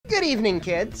Good evening,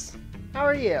 kids. How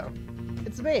are you?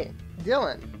 It's me,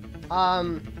 Dylan.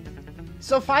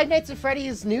 So Five Nights at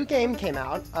Freddy's new game came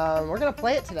out. We're gonna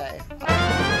play it today.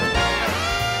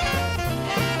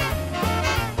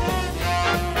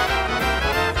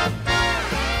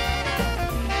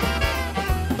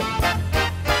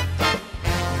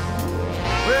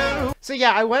 So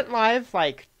yeah, I went live,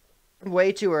 like,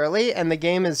 way too early, and the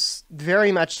game is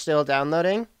very much still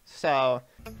downloading. So,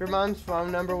 if your mom's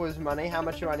phone number was money, how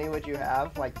much money would you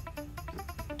have? Like,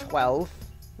 12,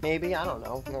 maybe? I don't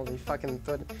know. Holy fucking...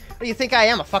 What do you think I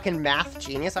am, a fucking math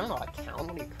genius? I don't know how to count.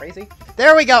 What are you, crazy?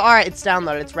 There we go. All right, it's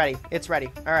downloaded. It's ready. It's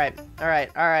ready. All right. All right.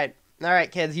 All right. All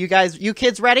right, kids. You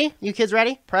kids ready? You kids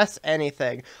ready? Press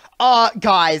anything.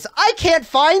 Guys, I can't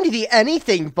find the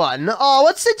anything button. Oh,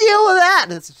 what's the deal with that?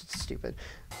 That's stupid.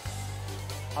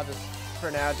 I'll just, for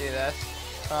now, do this.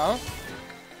 Oh?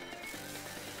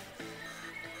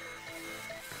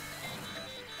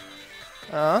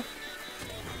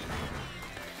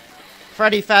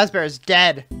 Freddy Fazbear is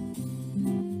dead.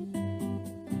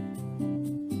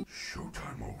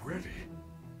 Showtime already.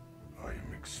 I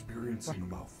am experiencing a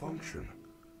malfunction.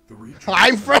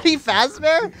 I'm Freddy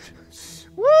Fazbear?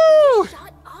 Woo!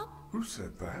 Shut up! Who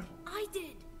said that? I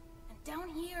did. And down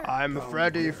here. I'm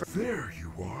Freddy. There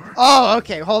you are. Oh,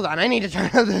 okay, hold on. I need to turn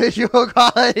up the visual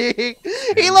quality.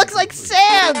 He looks like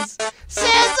Sans!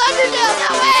 Sans Undertale!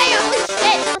 No way! Holy shit!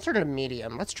 Let's turn it to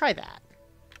medium. Let's try that.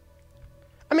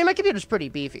 I mean, my computer's pretty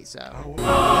beefy, so.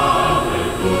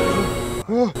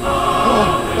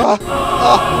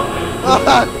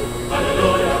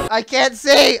 I can't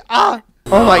see! Oh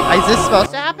my, is this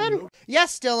supposed to happen?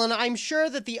 Yes, Dylan, I'm sure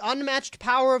that the unmatched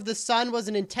power of the sun was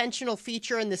an intentional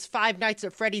feature in this Five Nights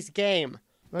at Freddy's game.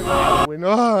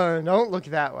 Don't look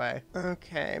that way.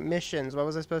 Okay, missions. What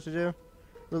was I supposed to do?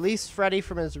 Release Freddy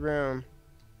from his room.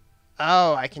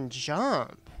 Oh, I can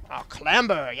jump. Oh,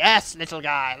 clamber. Yes, little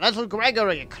guy. Little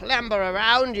Gregory, clamber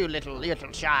around you, little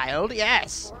child.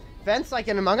 Yes. Vents like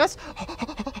in Among Us.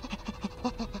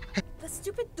 The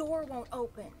stupid door won't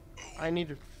open. I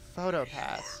need a photo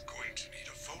pass. You're going to need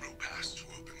a photo pass to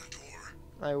open the door.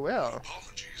 I will.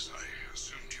 Apologies, I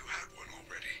assumed you had one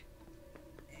already.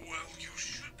 Well, you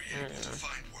should be able to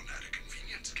find one at a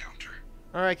convenience counter.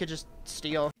 Or I could just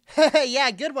steal.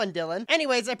 Yeah, good one, Dylan.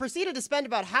 Anyways, I proceeded to spend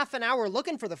about half an hour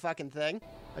looking for the fucking thing.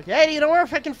 Okay, do you know where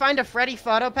if I can find a Freddy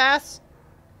photo pass?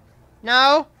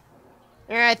 No?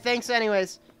 Alright, thanks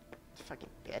anyways. Fucking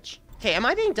bitch. Okay, am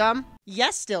I being dumb?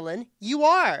 Yes, Dylan, you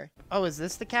are. Oh, is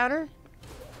this the counter?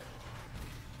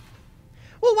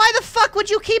 Well, why the fuck would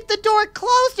you keep the door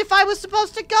closed if I was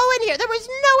supposed to go in here? There was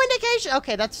no indication.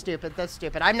 Okay, that's stupid. That's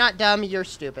stupid. I'm not dumb. You're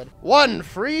stupid. One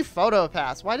free photo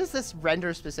pass. Why does this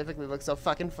render specifically look so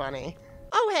fucking funny?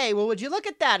 Oh, hey, well, would you look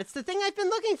at that? It's the thing I've been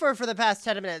looking for the past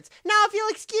 10 minutes. Now, if you'll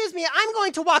excuse me, I'm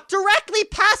going to walk directly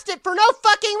past it for no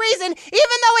fucking reason, even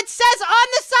though it says on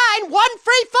the sign, one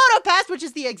free photo pass, which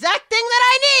is the exact thing that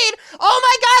I need. Oh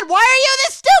my God, why are you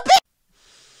this stupid?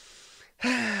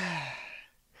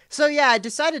 So yeah, I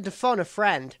decided to phone a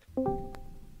friend.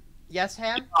 Yes,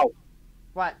 Ham? Oh.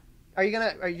 What? Do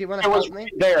you want to help me?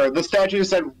 There, the statue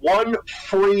said one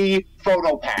free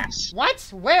photo pass. What?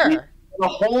 Where? The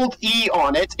hold E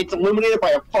on it, it's illuminated by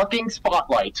a fucking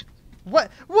spotlight.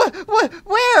 What? Where?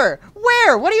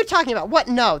 What are you talking about? What?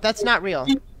 No, that's not real.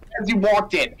 As you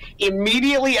walked in.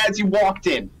 Immediately as you walked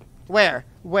in. Where?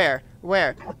 Go,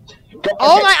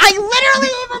 Oh okay. my,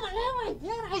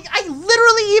 I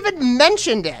literally even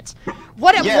mentioned it.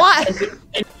 What?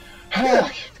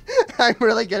 I'm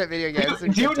really good at video games.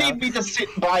 Do you need me to sit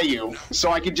by you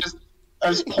so I can just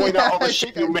point out all the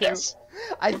shit you miss?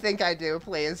 I think I do,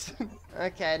 please.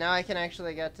 Okay, now I can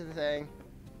actually get to the thing.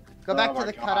 Go back to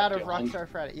the cutout of Rockstar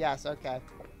Freddy. Yes, okay.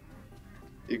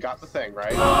 You got the thing,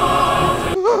 right?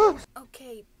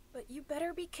 Okay, but you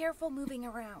better be careful moving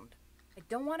around. I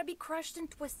don't want to be crushed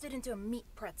and twisted into a meat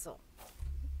pretzel.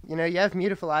 You know, you have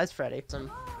beautiful eyes, Freddy. Oh, little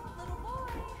boy.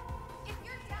 If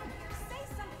you're down here, say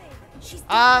something. She's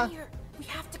down here. We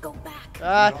have to go back.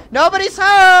 Nobody's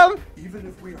home! Even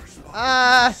if we are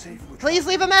spotted, Please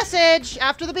leave a message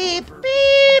after the beep.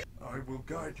 Beep! I will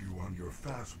guide you on your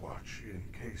fast watch in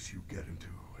case you get into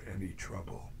any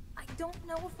trouble. I don't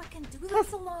know if I can do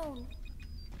this alone.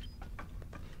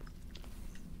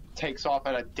 Takes off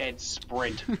at a dead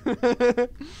sprint.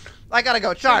 I gotta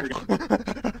go, charge!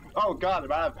 Oh God,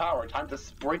 I'm out of power. Time to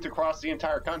sprint across the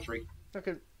entire country. Look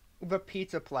at the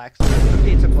Pizzaplex. The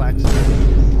Pizzaplex.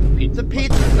 The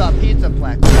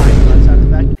Pizzaplex.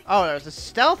 Sound effect. Oh, there's a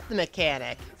stealth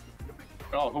mechanic.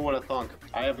 Oh, who would have thunk?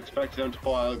 I have expected them to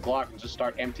pull out a Glock and just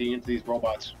start emptying into these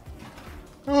robots.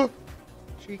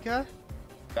 Chica?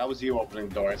 That was you opening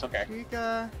the door. It's okay.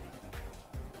 Chica.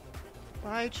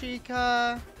 Bye,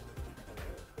 Chica.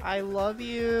 I love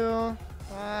you.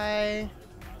 Bye.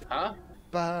 Huh?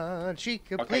 Bye,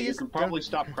 Chica, Okay, please. you can probably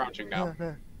stop crouching now.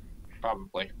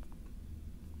 Probably.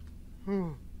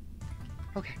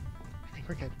 Okay, I think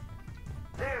we're good.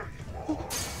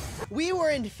 We were,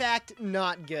 in fact,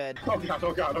 not good. Oh god,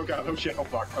 oh god, oh god, oh shit, oh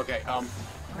fuck. Okay,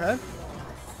 Huh?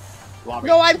 Lobby.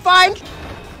 No, I'm fine!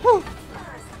 Woo.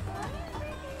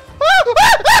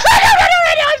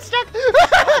 I'm stuck!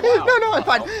 wow. No, I'm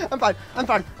fine.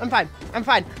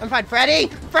 I'm fine. Freddy!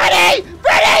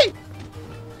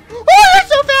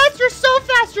 Oh, you're so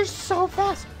fast! You're so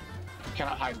fast! You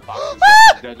cannot hide in the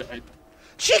boxes.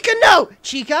 Chica, no!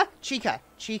 Chica.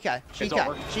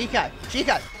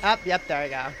 Up, yep, there we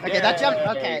go. Okay, that jump,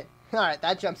 okay. Alright,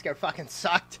 that jump scare fucking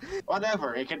sucked.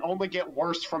 Whatever, it can only get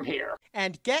worse from here.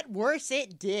 And get worse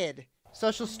it did.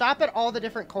 So she'll stop at all the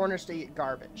different corners to eat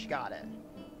garbage. Got it.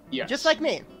 Yes. Just like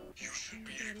me. You should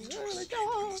be able to escape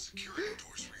when the security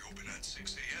doors reopen at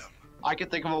 6 a.m. I can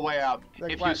think of a way out.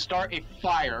 Like if what? you start a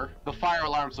fire, the fire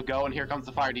alarms will go, and here comes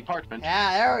the fire department.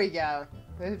 Yeah, there we go.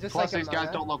 Just Plus, like these guys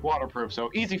don't look waterproof, so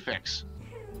easy fix.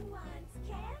 Who wants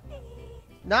candy?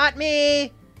 Not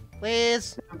me!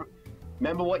 Please.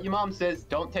 Remember what your mom says,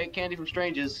 don't take candy from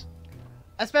strangers.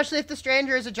 Especially if the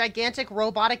stranger is a gigantic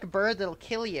robotic bird that'll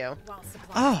kill you. While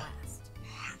supplies Oh. last.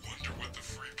 I wonder what the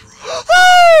free prize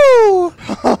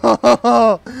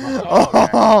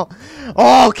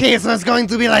Oh! Okay, so it's going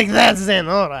to be like that then.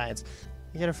 Alright.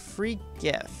 You get a free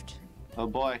gift. Oh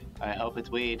boy, I hope it's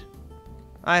weed.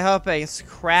 I hope it's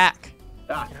crack.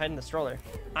 Ah. Hide in the stroller.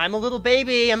 I'm a little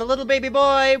baby. I'm a little baby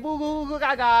boy. Woo woo woo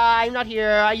gaga. I'm not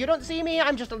here. You don't see me.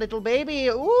 I'm just a little baby.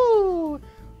 Ooh.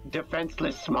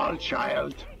 Defenseless small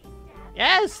child.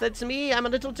 Yes, that's me. I'm a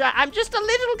little I'm just a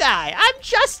little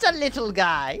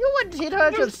guy. You wouldn't hit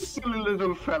her Just a just... silly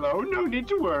little fellow, no need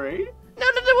to worry. No,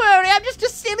 not to worry. I'm just a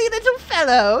silly little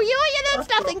fellow. There's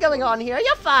nothing going on here.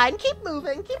 You're fine. Keep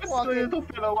moving. Keep Just a walking. little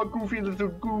fellow, a goofy little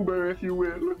goober, if you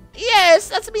will. Yes,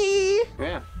 that's me.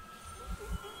 Yeah.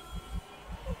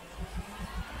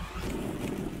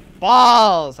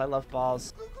 Balls. I love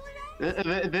balls.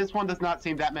 This one does not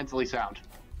seem that mentally sound.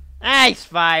 Ah, he's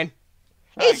fine.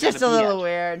 He's gotta just a be little it.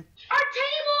 weird. Our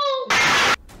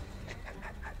table!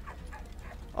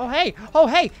 Oh, hey. Oh,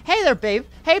 hey. Hey there, babe.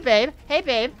 Hey, babe. Hey,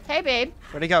 babe. Hey, babe.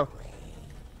 Where'd he go?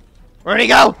 Where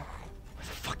the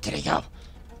fuck did he go?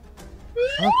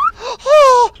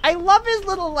 Oh, I love his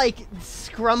little, like,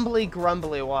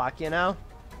 grumbly walk, you know?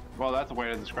 Well, that's a way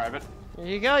to describe it. Here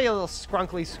you go, you little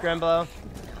scrunkly scrimbo.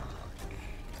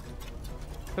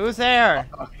 Who's there?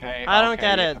 Okay. I don't okay.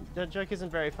 get it. The joke isn't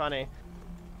very funny.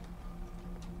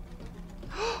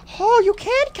 Oh, you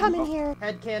can come in here.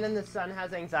 Headcanon, the sun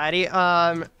has anxiety.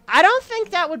 I don't think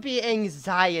that would be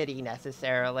anxiety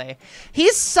necessarily.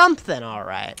 He's something, all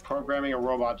right. Programming a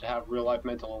robot to have real-life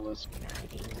mental illness.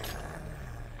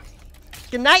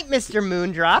 Good night, Mr.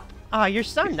 Moondrop. Oh, you're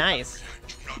so nice.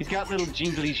 He's got little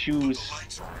jingly shoes.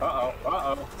 Uh-oh,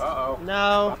 uh-oh, uh-oh.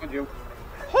 No. Behind you.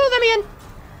 Oh, let me in.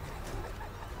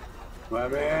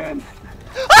 Let me in.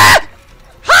 Ah!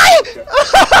 Hi!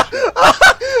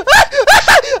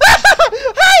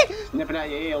 Hi! Nipping at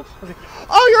your heels.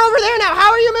 Oh, you're over there now.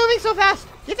 How are you moving so fast?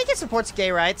 Do you think it supports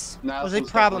gay rights? No, Or is this it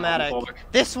one's problematic? homophobic.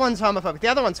 This one's homophobic. The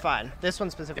other one's fine. This one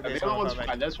specifically Yeah, is the other one's homophobic.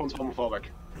 fine. This one's homophobic.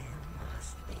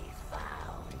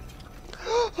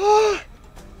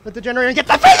 Let the generator get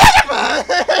the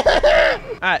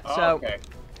Alright, so Okay.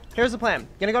 here's the plan.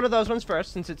 Gonna go to those ones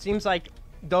first, since it seems like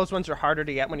those ones are harder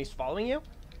to get when he's following you.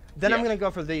 Then I'm Yeah. gonna go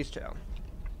for these two.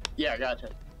 Yeah, gotcha.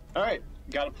 Alright,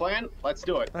 got a plan? Let's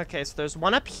do it. Okay, so there's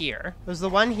one up here. There's the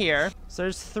one here. So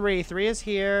there's three. Three is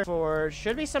here. Four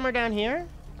should be somewhere down here.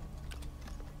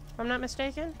 If I'm not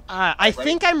mistaken. I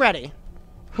think I'm ready.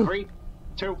 3,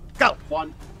 2, Go.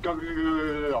 1, go, go, go,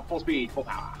 go, go, go, full speed, full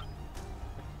power.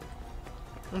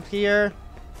 Up here.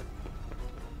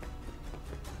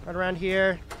 Right around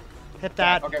here. Hit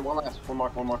that. Okay, one last, one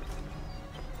more.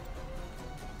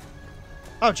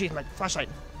 Oh, jeez, my flashlight.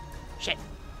 Shit.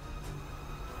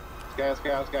 Let's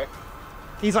go.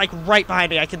 He's like right behind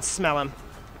me. I can smell him.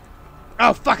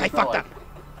 Oh, fuck, I Smell fucked it.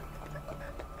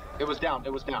 up. It was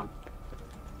down.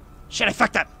 Shit, I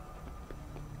fucked up.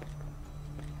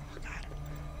 Oh, God.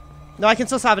 No, I can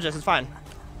still salvage this. It's fine.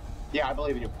 Yeah, I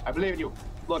believe in you.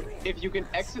 Look, if you can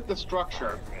exit the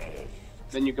structure,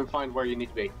 then you can find where you need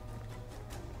to be.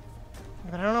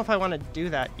 But I don't know if I want to do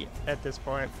that at this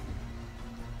point.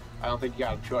 I don't think you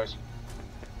got a choice.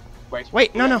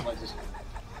 Wait, no. Places.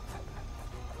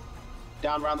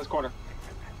 Down around this corner.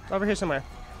 Over here somewhere.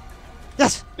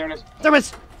 Yes! There it is. There it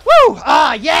is! Woo!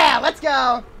 Ah, yeah, let's go.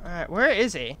 All right, where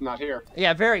is he? Not here.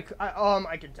 Yeah, very.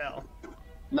 I can tell.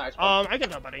 Nice one. I can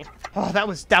tell, buddy. Oh, that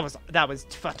was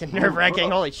fucking nerve-wracking.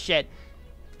 Holy shit.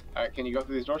 All right, can you go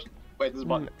through these doors? Wait, there's a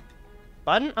button.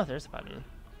 Button? Oh, there's a button.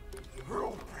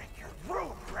 Rule breaker,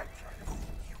 rule breaker.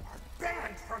 You are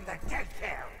banned from the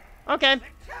daycare. Okay.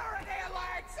 Security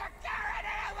alert!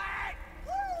 Security alert!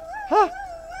 Huh.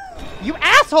 You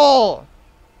asshole!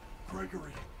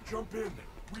 Gregory, jump in.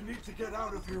 We need to get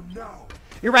out of here now.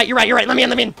 You're right. Let me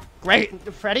in.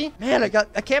 Great. Freddy? Man, I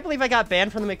can't believe I got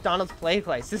banned from the McDonald's play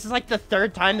place. This is like the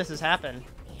 3rd time this has happened.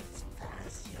 It's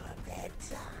past your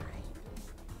bedtime.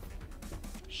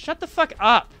 Shut the fuck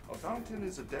up. A fountain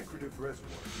is a decorative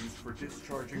reservoir used for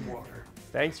discharging water.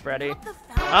 Thanks, Freddy. Not the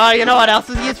fountain. Oh, you know what else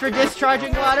is used for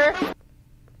discharging water?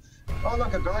 Oh,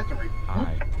 look, a directory.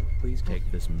 Hi, please take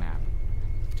this map.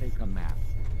 Take a map.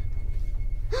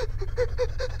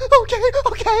 Okay,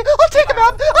 I'll take him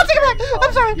out.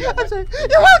 I'm sorry. You're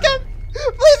welcome.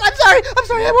 Please, I'm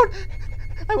sorry.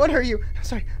 I won't hurt you. I'm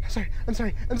sorry.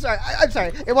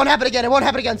 It won't happen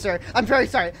again, sir. I'm very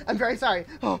sorry.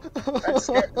 Oh.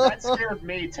 That scared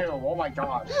me too. Oh my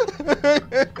god.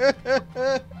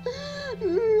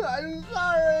 I'm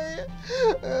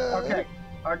sorry.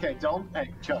 Okay, don't.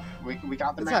 Hey, chill. We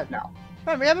got the map now.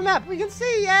 Right, we have a map. We can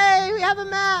see. Yay, we have a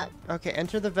map. Okay,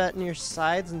 enter the vet near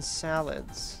sides and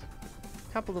salads.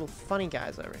 A couple little funny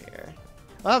guys over here.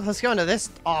 Well, let's go into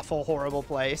this awful, horrible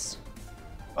place.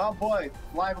 Oh boy,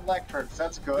 live electrics.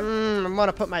 That's good. I'm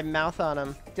gonna put my mouth on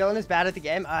him. Dylan is bad at the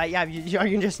game. Yeah, are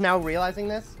you just now realizing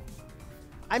this?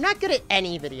 I'm not good at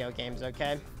any video games,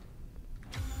 okay?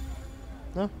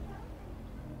 No?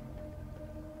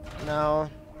 No.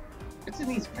 It's in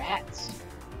these vats.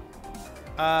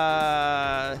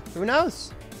 Who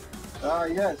knows?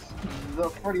 Yes. The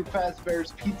Freddy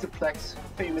Fazbear's Pizzaplex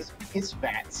famous piss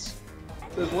vats.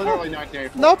 There's literally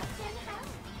 1984. Nope.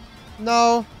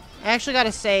 No. I actually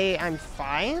gotta say I'm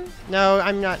fine. No,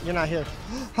 I'm not. You're not here.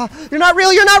 You're not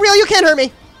real. You can't hurt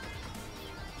me.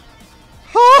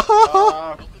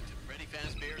 Welcome to Freddy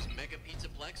Fazbear's Mega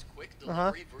Pizzaplex Quick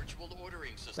Delivery Virtual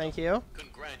Ordering System. Thank you.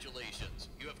 Congratulations.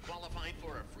 You have qualified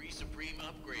for a free Supreme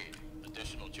upgrade.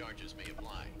 Additional charges may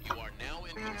apply. You are now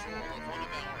in control of one of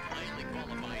our highly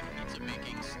qualified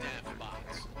pizza-making staff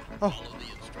bots. Follow the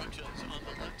instructions on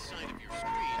the left side of your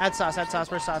screen. Add sauce.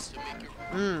 Where's sauce?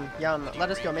 Yum. Let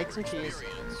us go make some cheese.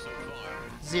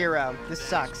 0. This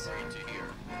sucks.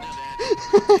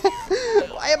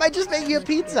 Why am I just making a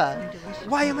pizza?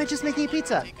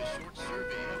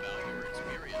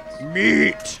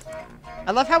 Meat.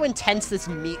 I love how intense this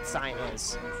meat sign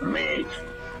is.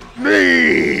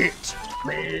 Meat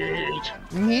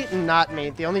and not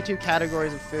meat. The only 2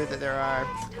 categories of food that there are.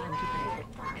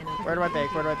 Where do I bake?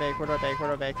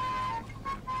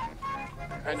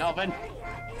 An oven.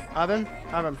 Oven.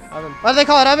 Why do they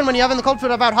call it oven when you oven the cold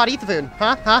food about hot eat the food?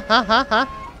 Huh?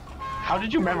 How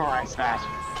did you memorize that?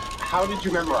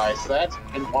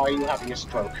 And why are you having a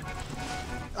stroke?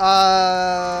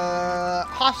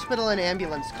 Hospital and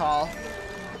ambulance call.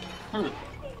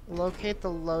 Locate the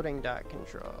loading dock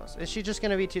controls. Is she just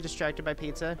gonna be too distracted by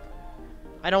pizza?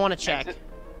 I don't want to check.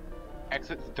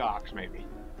 Exit the docks, maybe.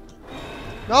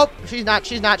 Nope, she's not.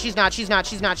 She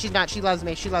loves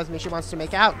me. She wants to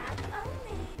make out.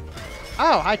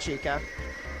 Oh, hi, Chica.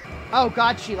 Oh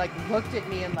God, she like looked at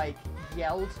me and like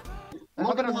yelled.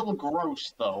 Looking a little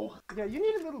gross, though. Yeah, you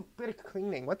need a little bit of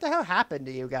cleaning. What the hell happened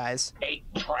to you guys? Ate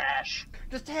trash.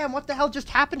 Just damn, what the hell just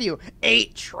happened to you?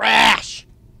 Ate trash.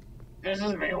 This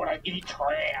is me when I eat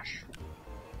trash.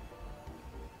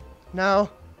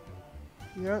 No.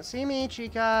 You don't see me,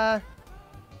 Chica.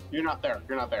 You're not there.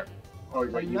 Oh,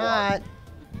 but you Not.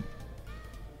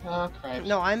 are. Oh, crap.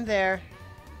 No, I'm there.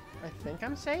 I think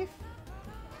I'm safe.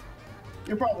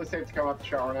 You're probably safe to come out the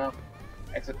shower now.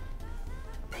 Exit.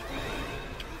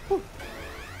 Whew.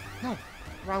 No.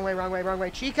 Wrong way.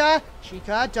 Chica,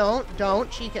 don't.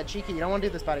 Chica, you don't want to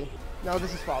do this, buddy. No,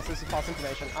 this is false. This is false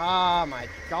information. Oh my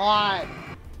God.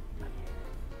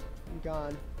 I'm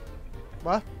gone.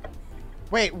 What?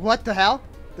 Wait, what the hell?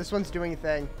 This one's doing a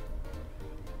thing.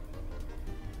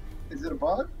 Is it a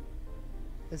bug?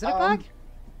 Is it a bug?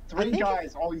 3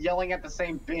 guys all yelling at the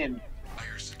same bin.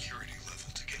 Higher security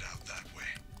level to get out that way.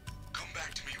 Come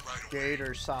back to me right away.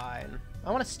 Gator sign.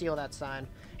 I want to steal that sign.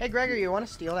 Hey, Gregory, you want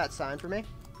to steal that sign for me?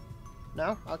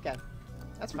 No? Okay.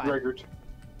 That's fine. Gregert.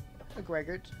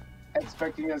 Gregert.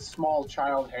 Expecting a small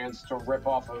child hands to rip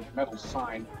off a metal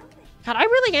sign. God, I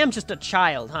really am just a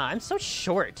child, huh? I'm so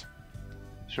short.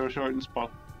 Short and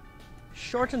small.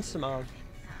 Short and small.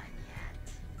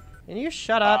 Can you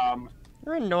shut up?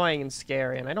 You're annoying and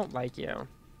scary, and I don't like you.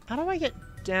 How do I get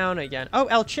down again. Oh,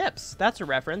 El Chips. That's a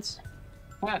reference.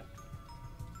 What?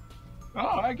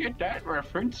 Oh, I get that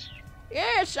reference.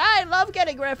 Yes, I love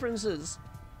getting references.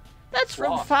 That's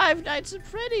from Five Nights at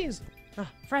Freddy's. Oh,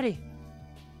 Freddy.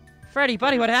 Freddy,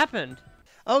 buddy, what happened?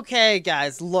 Okay,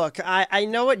 guys, look, I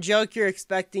know what joke you're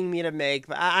expecting me to make,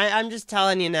 but I'm just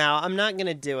telling you now, I'm not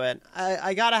gonna do it.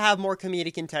 I gotta have more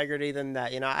comedic integrity than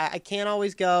that, you know? I can't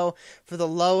always go for the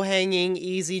low-hanging,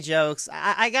 easy jokes.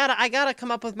 I gotta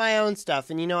come up with my own stuff,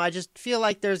 and, you know, I just feel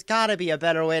like there's gotta be a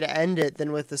better way to end it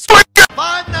than with the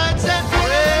Five Nights at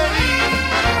Freddy's.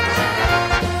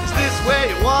 Is this where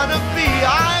you wanna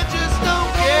be?